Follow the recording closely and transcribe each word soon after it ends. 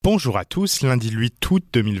Bonjour à tous, lundi 8 août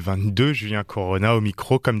 2022, Julien Corona au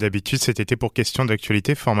micro, comme d'habitude cet été pour questions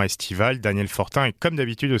d'actualité, format estival, Daniel Fortin et comme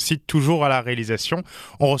d'habitude aussi toujours à la réalisation.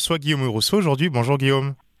 On reçoit Guillaume Rousseau aujourd'hui, bonjour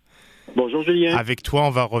Guillaume. Bonjour Julien. Avec toi, on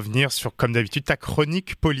va revenir sur, comme d'habitude, ta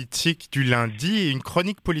chronique politique du lundi. Et une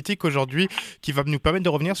chronique politique aujourd'hui qui va nous permettre de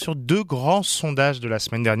revenir sur deux grands sondages de la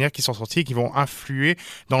semaine dernière qui sont sortis et qui vont influer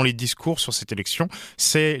dans les discours sur cette élection.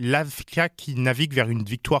 C'est l'AFCA qui navigue vers une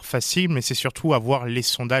victoire facile, mais c'est surtout avoir les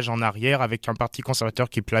sondages en arrière avec un parti conservateur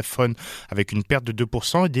qui plafonne avec une perte de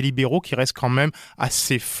 2% et des libéraux qui restent quand même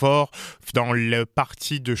assez forts dans le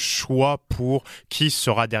parti de choix pour qui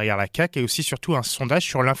sera derrière la CAQ et aussi surtout un sondage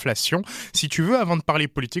sur l'inflation. Si tu veux, avant de parler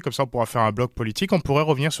politique, comme ça on pourra faire un bloc politique, on pourrait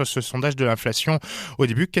revenir sur ce sondage de l'inflation au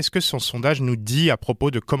début. Qu'est-ce que son sondage nous dit à propos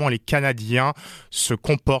de comment les Canadiens se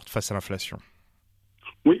comportent face à l'inflation ?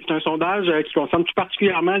 Oui, c'est un sondage qui concerne tout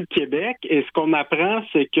particulièrement le Québec. Et ce qu'on apprend,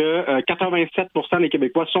 c'est que 87% des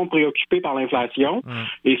Québécois sont préoccupés par l'inflation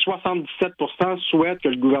et 77% souhaitent que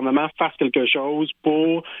le gouvernement fasse quelque chose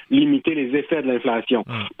pour limiter les effets de l'inflation.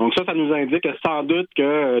 Donc ça nous indique sans doute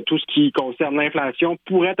que tout ce qui concerne l'inflation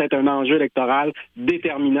pourrait être un enjeu électoral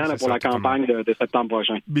déterminant pour la campagne de septembre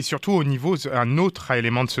prochain. Mais surtout au niveau, un autre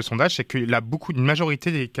élément de ce sondage, c'est que une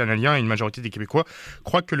majorité des Canadiens et une majorité des Québécois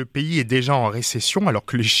croient que le pays est déjà en récession, alors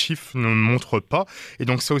que les chiffres ne montrent pas. Et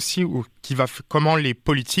donc c'est aussi comment les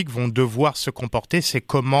politiques vont devoir se comporter, c'est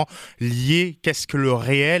comment lier qu'est-ce que le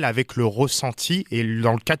réel avec le ressenti. Et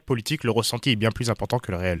dans le cadre politique, le ressenti est bien plus important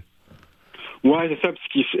que le réel. Oui, c'est ça.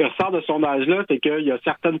 Puis ce qui ressort de ce sondage-là, c'est qu'il y a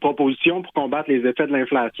certaines propositions pour combattre les effets de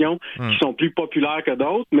l'inflation qui sont plus populaires que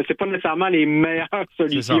d'autres, mais c'est pas nécessairement les meilleures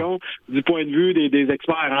solutions du point de vue des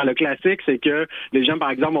experts. Le classique, c'est que les gens,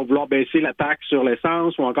 par exemple, vont vouloir baisser la taxe sur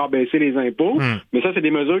l'essence ou encore baisser les impôts, mais ça, c'est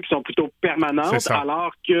des mesures qui sont plutôt permanentes,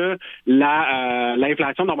 alors que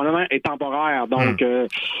l'inflation, normalement, est temporaire. Donc,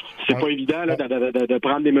 c'est pas évident de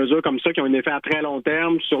prendre des mesures comme ça qui ont un effet à très long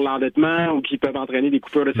terme sur l'endettement ou qui peuvent entraîner des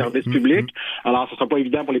coupures de services publics. Alors, ce ne sera pas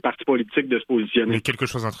évident pour les partis politiques de se positionner. Mais quelque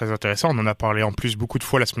chose de très intéressant, on en a parlé en plus beaucoup de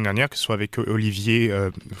fois la semaine dernière, que ce soit avec Olivier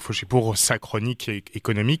Fauché pour sa chronique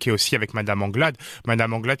économique et aussi avec Madame Anglade.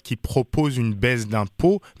 Madame Anglade qui propose une baisse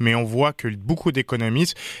d'impôts, mais on voit que beaucoup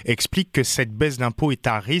d'économistes expliquent que cette baisse d'impôts est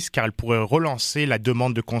à risque car elle pourrait relancer la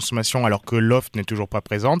demande de consommation alors que l'offre n'est toujours pas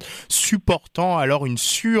présente, supportant alors une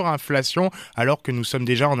surinflation alors que nous sommes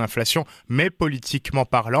déjà en inflation. Mais politiquement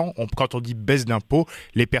parlant, quand on dit baisse d'impôts,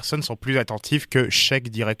 les personnes sont plus attentifs que chèque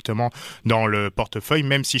directement dans le portefeuille,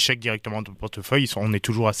 même si chèque directement dans le portefeuille, on est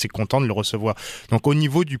toujours assez content de le recevoir. Donc au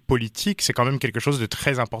niveau du politique, c'est quand même quelque chose de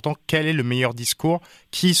très important. Quel est le meilleur discours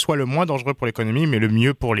qui soit le moins dangereux pour l'économie, mais le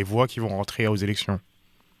mieux pour les voix qui vont rentrer aux élections?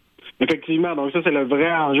 Effectivement, donc ça c'est le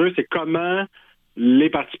vrai enjeu, c'est comment les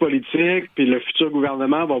partis politiques puis le futur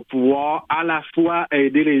gouvernement vont pouvoir à la fois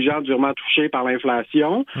aider les gens durement touchés par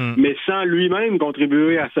l'inflation, mais sans lui-même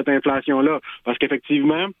contribuer à cette inflation-là. Parce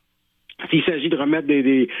qu'effectivement, s'il s'agit de remettre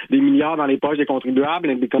des milliards dans les poches des contribuables,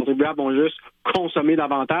 les contribuables vont juste consommer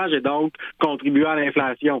davantage et donc contribuer à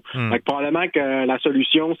l'inflation. Donc, probablement que la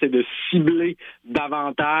solution, c'est de cibler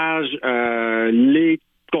davantage les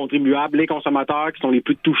contribuables, les consommateurs qui sont les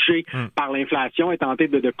plus touchés par l'inflation et tenter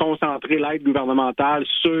de concentrer l'aide gouvernementale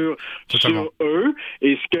sur eux.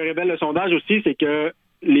 Et ce que révèle le sondage aussi, c'est que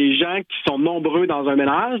les gens qui sont nombreux dans un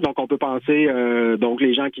ménage, donc on peut penser donc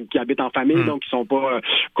les gens qui habitent en famille, donc qui sont pas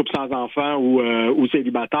couples sans enfants ou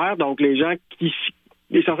célibataires, donc les gens qui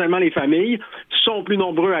essentiellement les familles, sont plus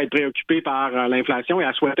nombreux à être préoccupés par l'inflation et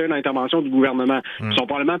à souhaiter une intervention du gouvernement. Ils sont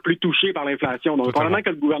probablement plus touchés par l'inflation. Donc, probablement que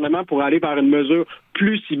le gouvernement pourrait aller vers une mesure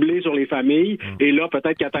plus ciblée sur les familles et là,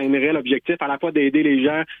 peut-être qu'il atteindrait l'objectif à la fois d'aider les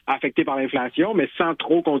gens affectés par l'inflation, mais sans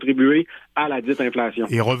trop contribuer à la dite inflation.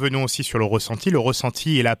 Et revenons aussi sur le ressenti. Le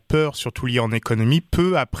ressenti et la peur, surtout liée en économie,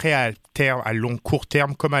 peut après, à court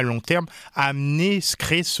terme comme à long terme,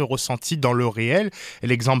 créer ce ressenti dans le réel. Et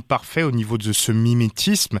l'exemple parfait au niveau de ce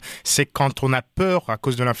mimétisme, c'est quand on a peur à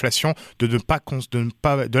cause de l'inflation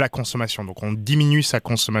de la consommation. Donc on diminue sa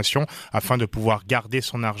consommation afin de pouvoir garder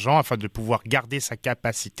son argent, afin de pouvoir garder sa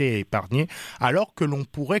capacité à épargner, alors que l'on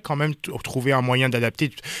pourrait quand même trouver un moyen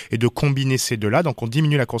d'adapter et de combiner ces deux-là. Donc on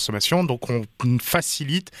diminue la consommation, donc on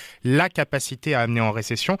facilite la capacité à amener en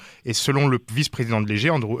récession. Et selon le vice-président de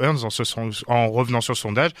l'Éger, Andrew Ernst, en revenant sur le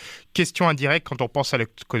sondage, question indirecte quand on pense à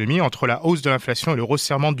l'économie, entre la hausse de l'inflation et le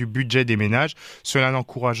resserrement du budget des ménages, cela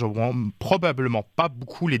n'encourage probablement pas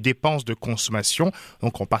beaucoup les dépenses de consommation,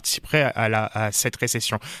 donc on participerait à cette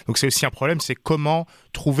récession. Donc c'est aussi un problème, c'est comment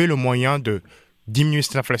trouver le moyen de diminuer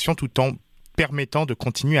cette inflation tout en permettant de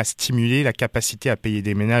continuer à stimuler la capacité à payer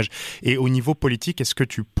des ménages. Et au niveau politique, est-ce que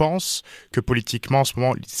tu penses que politiquement, en ce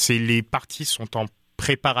moment, les partis sont en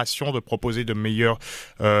préparation de proposer de meilleures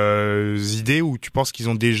idées, ou tu penses qu'ils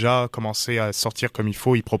ont déjà commencé à sortir comme il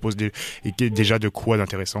faut, ils proposent déjà de quoi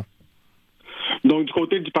d'intéressant? Donc, du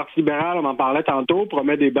côté du Parti libéral, on en parlait tantôt,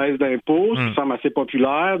 promet des baisses d'impôts, ce qui semble assez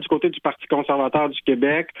populaire. Du côté du Parti conservateur du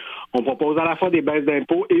Québec, on propose à la fois des baisses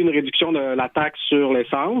d'impôts et une réduction de la taxe sur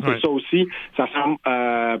l'essence. Ouais. Et ça aussi, ça semble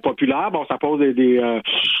populaire. Bon, ça pose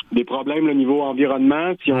des problèmes au niveau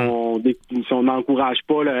environnement si on n'encourage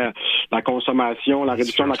pas la consommation, la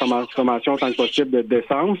réduction de la consommation tant que possible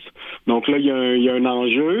d'essence. Donc là, il y a un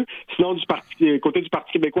enjeu. Sinon, côté du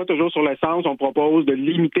Parti québécois, toujours sur l'essence, on propose de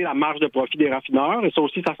limiter la marge de profit des raffineurs. Et ça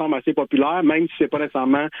aussi, ça semble assez populaire, même si c'est pas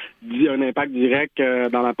nécessairement un impact direct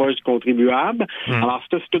dans la poche du contribuable. Alors,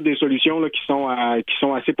 c'est toutes des solutions là, qui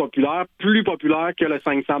sont assez populaires, plus populaires que le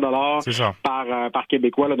 500 par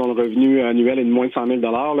Québécois, là, dont le revenu annuel est de moins de 100 000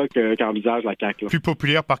 là, qu'envisage la CAQ. Là. Plus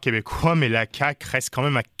populaire par Québécois, mais la CAQ reste quand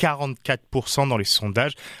même à 44% dans les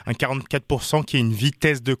sondages. Un 44% qui est une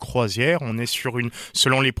vitesse de croisière. On est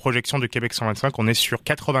selon les projections de Québec 125, on est sur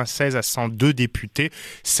 96 à 102 députés.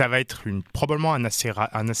 Ça va être probablement un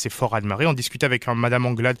assez fort raz-de-marée. On discutait avec Madame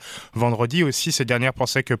Anglade vendredi aussi. Cette dernière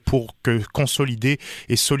pensait que pour consolider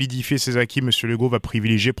et solidifier ses acquis, M. Legault va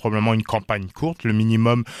privilégier probablement une campagne courte. Le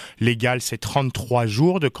minimum légal, c'est 33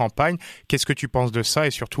 jours de campagne. Qu'est-ce que tu penses de ça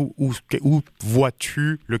et surtout, où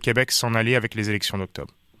vois-tu le Québec s'en aller avec les élections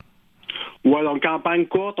d'octobre? Ouais, donc campagne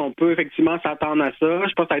courte, on peut effectivement s'attendre à ça.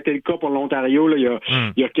 Je pense que ça a été le cas pour l'Ontario là,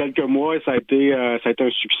 il y a quelques mois, ça a été un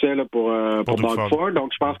succès là, pour Doug Ford.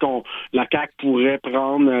 Donc je pense la CAQ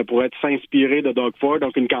pourrait s'inspirer de Doug Ford,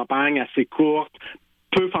 donc une campagne assez courte,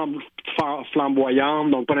 peu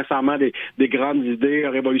flamboyante, donc pas nécessairement des grandes idées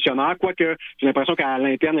révolutionnaires, quoique j'ai l'impression qu'à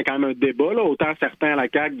l'interne, il y a quand même un débat. Là. Autant certains à la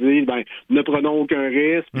CAQ disent ne prenons aucun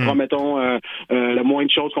risque, promettons le moins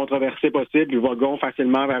de choses controversées possible, puis voguons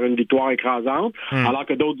facilement vers une victoire écrasante, alors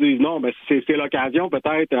que d'autres disent non, c'est l'occasion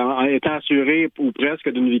peut-être, en étant assuré ou presque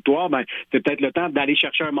d'une victoire, c'est peut-être le temps d'aller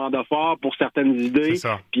chercher un mandat fort pour certaines idées,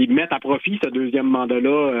 puis mettre à profit ce deuxième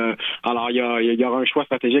mandat-là. Alors, il y aura un choix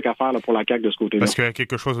stratégique à faire là, pour la CAQ de ce côté-là. Parce que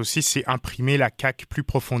quelque chose aussi, c'est imprimer la CAQ plus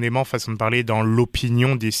profondément, façon de parler, dans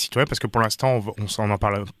l'opinion des citoyens, parce que pour l'instant, on en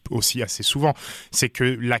parle aussi assez souvent, c'est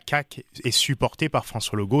que la CAQ est supportée par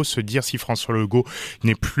François Legault. Se dire si François Legault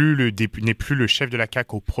n'est plus le chef de la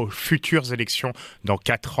CAQ aux futures élections dans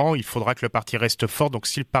 4 ans, il faudra que le parti reste fort. Donc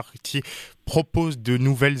si le parti propose de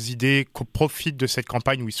nouvelles idées, qu'on profite de cette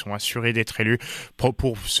campagne où ils sont assurés d'être élus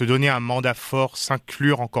pour se donner un mandat fort,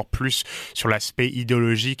 s'inclure encore plus sur l'aspect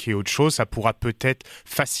idéologique et autre chose, ça pourra peut-être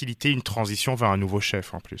faciliter une transition vers un nouveau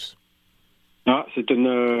chef en plus. Ah, c'est une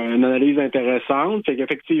analyse intéressante. C'est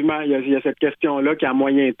qu'effectivement, il y a cette question-là qui, à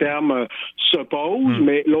moyen terme, se pose.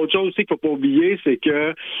 Mais l'autre chose aussi qu'il ne faut pas oublier, c'est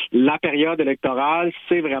que la période électorale,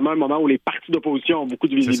 c'est vraiment un moment où les partis d'opposition ont beaucoup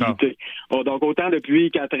de visibilité. Donc, autant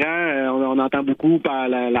depuis 4 ans, on entend beaucoup par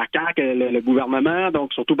la CAQ, le gouvernement,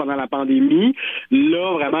 donc surtout pendant la pandémie.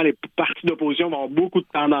 Là, vraiment, les partis d'opposition vont avoir beaucoup de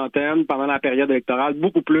temps d'antenne pendant la période électorale,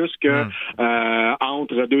 beaucoup plus que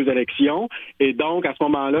entre 2 élections. Et donc, à ce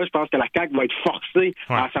moment-là, je pense que la CAQ va être forcé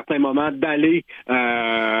à certains moments d'aller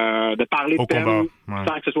de parler de thèmes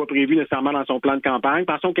sans que ce soit prévu nécessairement dans son plan de campagne.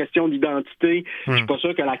 Pensons aux questions d'identité. Je suis pas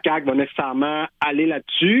sûr que la CAQ va nécessairement aller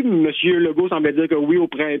là-dessus. Monsieur Legault semblait dire que oui au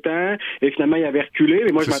printemps et finalement il avait reculé.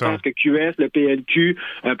 Mais moi, je m'attends à ce que QS, le PLQ,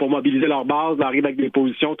 pour mobiliser leur base, arrive avec des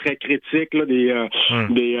positions très critiques là,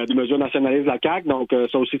 des mesures nationalistes de la CAQ. Donc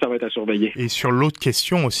ça aussi, ça va être à surveiller. Et sur l'autre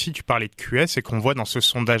question aussi, tu parlais de QS et qu'on voit dans ce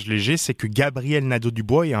sondage léger, c'est que Gabriel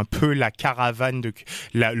Nadeau-Dubois est un peu la caravane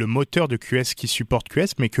le moteur de QS qui supporte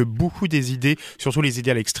QS, mais que beaucoup des idées, surtout les idées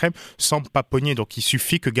à l'extrême, semblent pas pogner. Donc il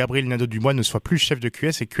suffit que Gabriel Nadeau-Dubois ne soit plus chef de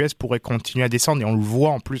QS et QS pourrait continuer à descendre. Et on le voit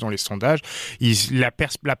en plus dans les sondages. La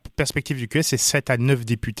perspective du QS, c'est 7 à 9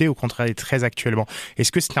 députés, au contraire des 13 actuellement.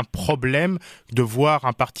 Est-ce que c'est un problème de voir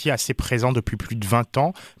un parti assez présent depuis plus de 20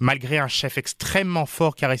 ans, malgré un chef extrêmement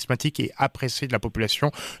fort, charismatique et apprécié de la population,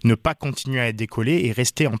 ne pas continuer à décoller et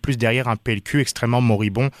rester en plus derrière un PLQ extrêmement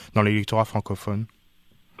moribond dans l'électorat francophone?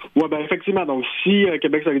 Oui, effectivement. Donc, si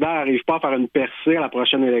Québec solidaire n'arrive pas à faire une percée à la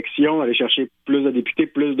prochaine élection, aller chercher plus de députés,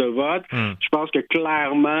 plus de votes, je pense que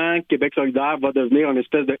clairement, Québec solidaire va devenir une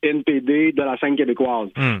espèce de NPD de la scène québécoise.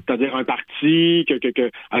 C'est-à-dire un parti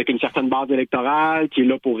avec une certaine base électorale, qui est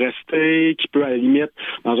là pour rester, qui peut, à la limite,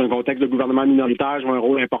 dans un contexte de gouvernement minoritaire, jouer un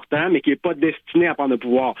rôle important, mais qui n'est pas destiné à prendre le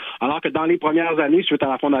pouvoir. Alors que dans les premières années, suite à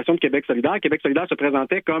la fondation de Québec solidaire se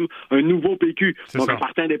présentait comme un nouveau PQ. Donc, un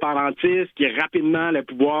parti indépendantiste qui rapidement allait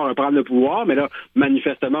pouvoir prendre le pouvoir, mais là,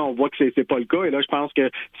 manifestement, on voit que c'est pas le cas. Et là, je pense que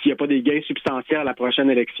s'il n'y a pas des gains substantiels à la prochaine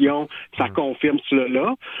élection, ça confirme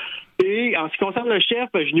cela. Et en ce qui concerne le chef,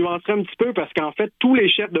 je nuancerai un petit peu parce qu'en fait, tous les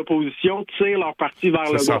chefs d'opposition tirent leur parti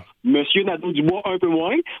vers le bas. Monsieur Nadeau-Dubois, un peu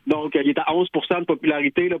moins. Donc, il est à 11 % de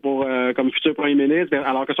popularité là, comme futur premier ministre,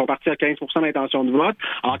 alors que son parti a 15 % d'intention de vote.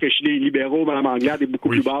 Alors que chez les libéraux, Mme Anglade est beaucoup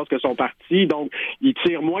plus basse que son parti. Donc, il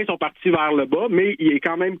tire moins son parti vers le bas, mais il est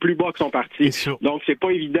quand même plus bas que son parti. Donc, c'est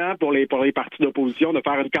pas évident pour les partis d'opposition de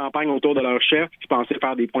faire une campagne autour de leur chef qui pensait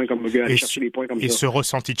faire des points comme chercher des points comme ça. Et ce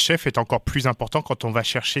ressenti de chef est encore plus important quand on va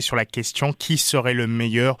chercher sur la question qui serait le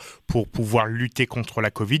meilleur pour pouvoir lutter contre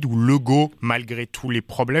la Covid, où Legault, malgré tous les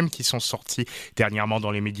problèmes qui sont sortis dernièrement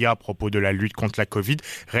dans les médias à propos de la lutte contre la Covid,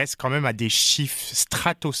 reste quand même à des chiffres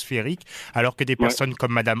stratosphériques, alors que des personnes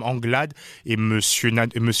comme Mme Anglade et Monsieur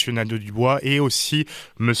Nadeau-Dubois et aussi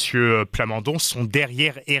Monsieur Plamondon sont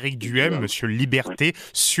derrière Éric Duhem, Monsieur Liberté,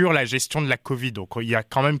 sur la gestion de la Covid. Donc il y a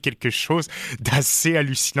quand même quelque chose d'assez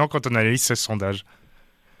hallucinant quand on analyse ce sondage.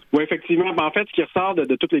 Oui, effectivement. En fait, ce qui ressort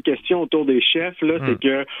de toutes les questions autour des chefs, là, c'est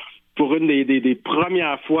que pour une des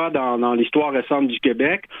premières fois dans l'histoire récente du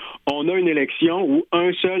Québec, on a une élection où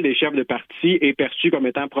un seul des chefs de parti est perçu comme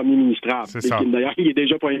étant premier ministrable. D'ailleurs, il est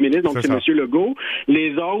déjà premier ministre, donc c'est M. Legault.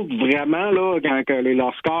 Les autres, vraiment, là, quand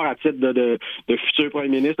leur score à titre de futur premier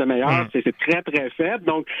ministre, le meilleur, c'est très, très faible.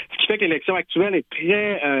 Donc, ce qui fait que l'élection actuelle est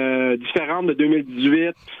très différente de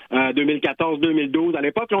 2018, 2014, 2012. À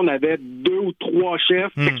l'époque, là, on avait 2 ou 3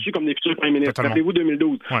 chefs perçus comme des futurs premiers ministres. Rappelez-vous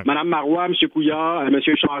 2012. Mme Marois, M. Couillard, M.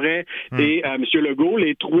 Charest et M. Legault,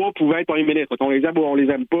 les 3 pouvaient être premiers ministres. On les aime ou on les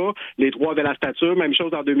aime pas. Les 3 avaient la stature. Même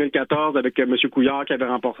chose en 2014 avec M. Couillard qui avait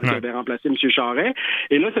remplacé M. Charest.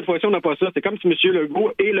 Et là, cette fois-ci, on n'a pas ça. C'est comme si M.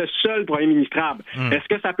 Legault est le seul premier ministrable. Est-ce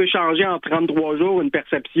que ça peut changer en 33 jours une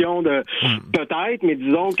perception de... Peut-être, mais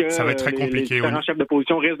disons que ça va être très compliqué, les différents chefs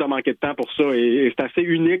d'opposition risquent de manquer de temps pour ça. Et c'est assez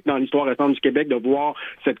unique dans l'histoire récente du Québec de voir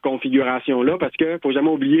cette configuration-là parce que, faut jamais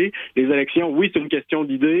oublier, les élections, oui, c'est une question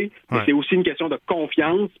d'idées, mais c'est aussi une question de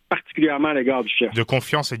confiance, particulièrement à l'égard du chef. De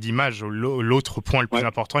confiance et d'image. L'autre point le plus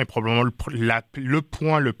important et probablement le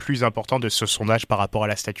point le plus important de ce sondage par rapport à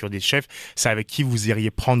la stature des chefs, c'est avec qui vous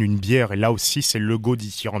iriez prendre une bière. Et là aussi, c'est Legault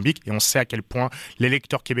dithyrambique. Et on sait à quel point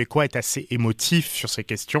l'électeur québécois est assez émotif sur ces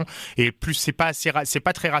questions. Et plus, c'est pas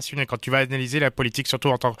très rationnel. Quand tu vas analyser la politique, surtout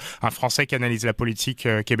en tant qu'un Français qui analyse la politique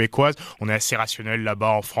québécoise, on est assez rationnel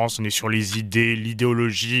là-bas en France. On est sur les idées,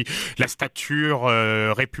 l'idéologie, la stature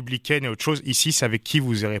républicaine et autre chose. Ici, c'est avec qui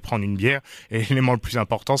vous irez prendre une bière. Et l'élément le plus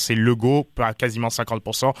important, c'est Legault, à quasiment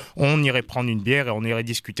 50%. On irait prendre une bière et on irait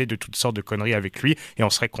discuter de toutes sortes de conneries avec lui et on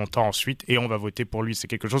serait content ensuite et on va voter pour lui. C'est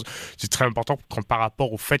quelque chose, c'est très important par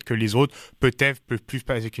rapport au fait que les autres, peut-être plus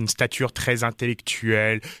avec une stature très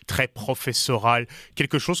intellectuelle, très professorale,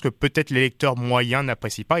 quelque chose que peut-être l'électeur moyen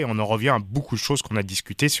n'apprécie pas et on en revient à beaucoup de choses qu'on a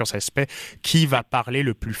discutées sur cet aspect qui va parler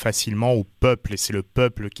le plus facilement au peuple et c'est le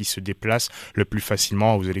peuple qui se déplace le plus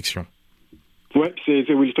facilement aux élections. Oui, c'est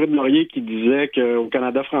Wilfrid Laurier qui disait qu'au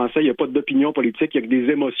Canada français, il n'y a pas d'opinion politique, il y a que des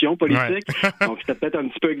émotions politiques. Donc, c'était peut-être un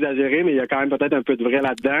petit peu exagéré, mais il y a quand même peut-être un peu de vrai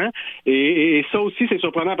là-dedans. Et ça aussi, c'est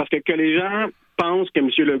surprenant parce que les gens pensent que M.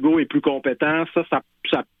 Legault est plus compétent,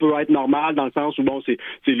 ça peut être normal dans le sens où, bon,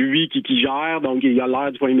 c'est lui qui gère, donc il a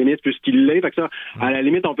l'air du premier ministre puisqu'il l'est. Fait que ça, à la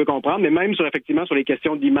limite, on peut comprendre. Mais même effectivement, sur les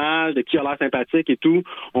questions d'image, de qui a l'air sympathique et tout,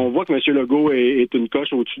 on voit que M. Legault est une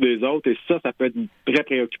coche au-dessus des autres. Et ça peut être très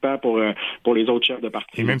préoccupant pour les autres chefs de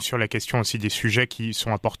parti. Et même sur la question aussi des sujets qui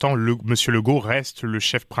sont importants, M. Legault reste le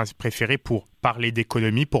chef préféré pour parler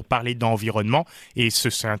d'économie, pour parler d'environnement. Et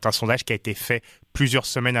c'est un sondage qui a été fait plusieurs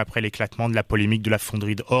semaines après l'éclatement de la polémique de la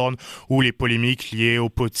fonderie de Horn ou les polémiques liées au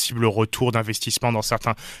possible retour d'investissement dans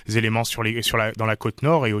certains éléments dans la côte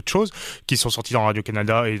nord et autres choses qui sont sortis dans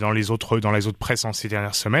Radio-Canada et dans les autres presses en ces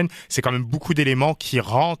dernières semaines. C'est quand même beaucoup d'éléments qui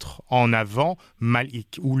rentrent en avant,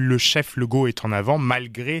 où le chef Legault est en avant,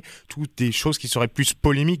 malgré toutes des choses qui seraient plus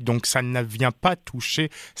polémiques. Donc ça ne vient pas toucher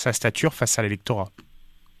sa stature face à l'électorat.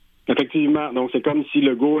 Effectivement. Donc, c'est comme si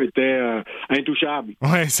Legault était intouchable.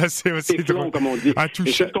 Ouais, ça c'est aussi drôle, comme on dit.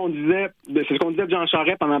 Et c'est ce qu'on disait de Jean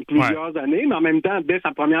Charest pendant plusieurs années, mais en même temps, dès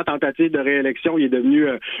sa première tentative de réélection, il est devenu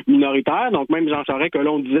minoritaire. Donc, même Jean Charest, que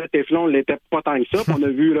là, on disait Téflon l'était pas tant que ça. On a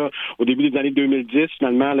vu, là, au début des années 2010,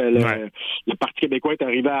 finalement, le Parti québécois est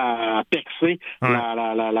arrivé à percer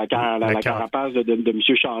la carapace de M.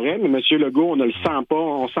 Charest. Mais M. Legault, on ne le sent pas.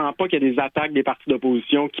 On sent pas qu'il y a des attaques des partis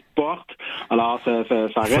d'opposition qui portent. Alors,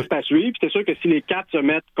 ça reste reste à suivre. C'est sûr que si les 4 se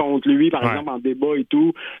mettent contre lui, par exemple, en débat et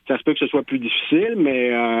tout, ça se peut que ce soit plus difficile,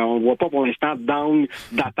 mais on ne voit pas pour l'instant d'angle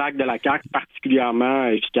d'attaque de la CAQ particulièrement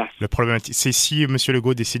efficace. Le problème, c'est si M.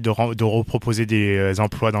 Legault décide de reproposer des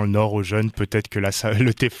emplois dans le Nord aux jeunes, peut-être que là,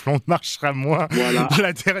 le téflon marchera moins. Voilà.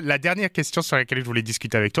 La dernière question sur laquelle je voulais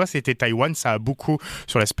discuter avec toi, c'était Taïwan. Ça a beaucoup,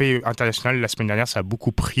 sur l'aspect international, la semaine dernière, ça a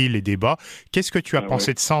beaucoup pris les débats. Qu'est-ce que tu as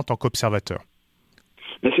pensé de ça en tant qu'observateur?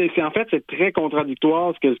 Mais en fait, c'est très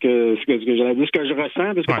contradictoire ce que j'allais dire, ce que je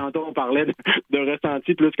ressens, parce que tantôt on parlait de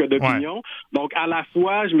ressenti plus que d'opinion. Ouais. Donc, à la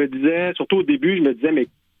fois, je me disais, surtout au début, je me disais, mais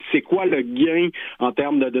c'est quoi le gain en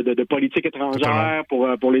termes de politique étrangère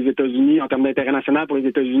pour les États-Unis, en termes d'intérêt national pour les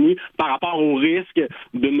États-Unis, par rapport au risque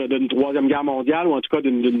d'une troisième guerre mondiale, ou en tout cas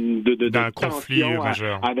d'un conflit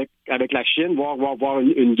majeur avec la Chine, voire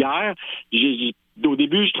une guerre. Au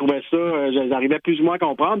début, je trouvais ça, j'arrivais plus ou moins à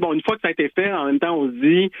comprendre. Bon, une fois que ça a été fait, en même temps, on se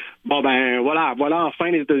dit, bon, ben, voilà,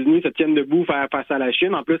 enfin, les États-Unis se tiennent debout face à la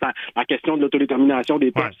Chine. En plus, la question de l'autodétermination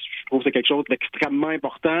des peuples, je trouve que c'est quelque chose d'extrêmement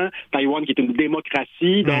important. Taïwan, qui est une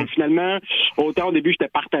démocratie. Donc, finalement, autant au début, j'étais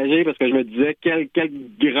partagé parce que je me disais, quelle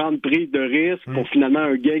grande prise de risque pour finalement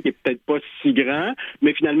un gain qui est peut-être pas si grand.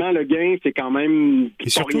 Mais finalement, le gain, c'est quand même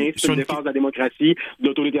pas rien. C'est une défense de la démocratie, de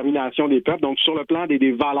l'autodétermination des peuples. Donc, sur le plan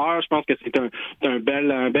des valeurs, je pense que c'est un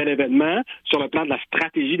bel événement. Sur le plan de la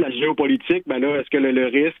stratégie, de la géopolitique, ben là, est-ce que le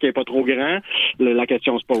risque est pas trop grand? La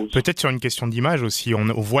question se pose. Peut-être sur une question d'image aussi. On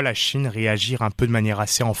voit la Chine réagir un peu de manière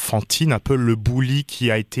assez enfantine, un peu le bully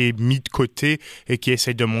qui a été mis de côté et qui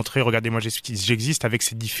essaye de montrer, regardez, moi j'existe, avec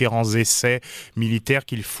ces différents essais militaires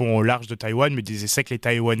qu'ils font au large de Taïwan, mais des essais que les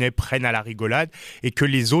Taïwanais prennent à la rigolade et que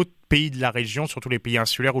les autres pays de la région, surtout les pays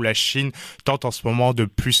insulaires où la Chine tente en ce moment de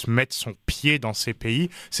plus mettre son pied dans ces pays.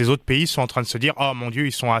 Ces autres pays sont en train de se dire « Oh mon Dieu,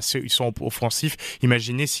 ils sont offensifs.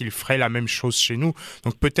 Imaginez s'ils feraient la même chose chez nous. »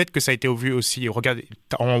 Donc peut-être que ça a été vu aussi. Regardez,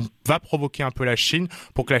 on va provoquer un peu la Chine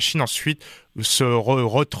pour que la Chine ensuite se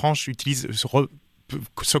retranche,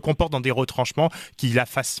 se comporte dans des retranchements qui la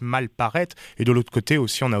fassent mal paraître. Et de l'autre côté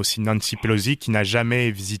aussi, on a aussi Nancy Pelosi qui n'a jamais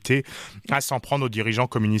hésité à s'en prendre aux dirigeants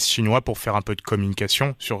communistes chinois pour faire un peu de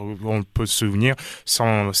communication. On peut se souvenir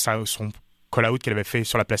son call-out qu'elle avait fait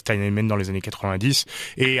sur la place Tiananmen dans les années 90.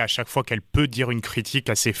 Et à chaque fois qu'elle peut dire une critique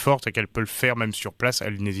assez forte et qu'elle peut le faire même sur place,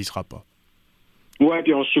 elle n'hésitera pas. Oui,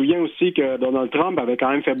 puis on se souvient aussi que Donald Trump avait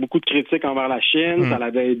quand même fait beaucoup de critiques envers la Chine. Ça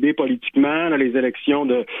l'avait aidé politiquement, là, les élections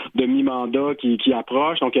de mi-mandat qui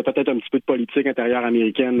approchent. Donc, il y a peut-être un petit peu de politique intérieure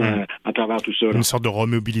américaine à travers tout ça. Là. Une sorte de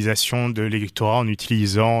remobilisation de l'électorat en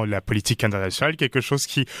utilisant la politique internationale, quelque chose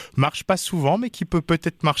qui marche pas souvent, mais qui peut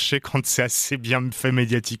peut-être marcher quand c'est assez bien fait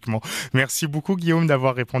médiatiquement. Merci beaucoup, Guillaume,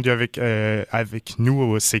 d'avoir répondu avec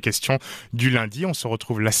nous à ces questions du lundi. On se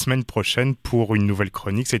retrouve la semaine prochaine pour une nouvelle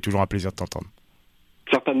chronique. C'est toujours un plaisir de t'entendre.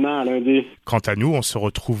 Certainement, à lundi. Quant à nous, on se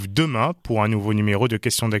retrouve demain pour un nouveau numéro de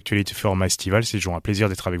Questions d'actualité format estival. C'est toujours un plaisir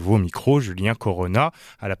d'être avec vous au micro. Julien Corona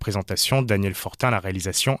à la présentation, Daniel Fortin à la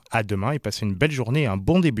réalisation. À demain et passez une belle journée et un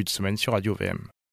bon début de semaine sur Radio VM.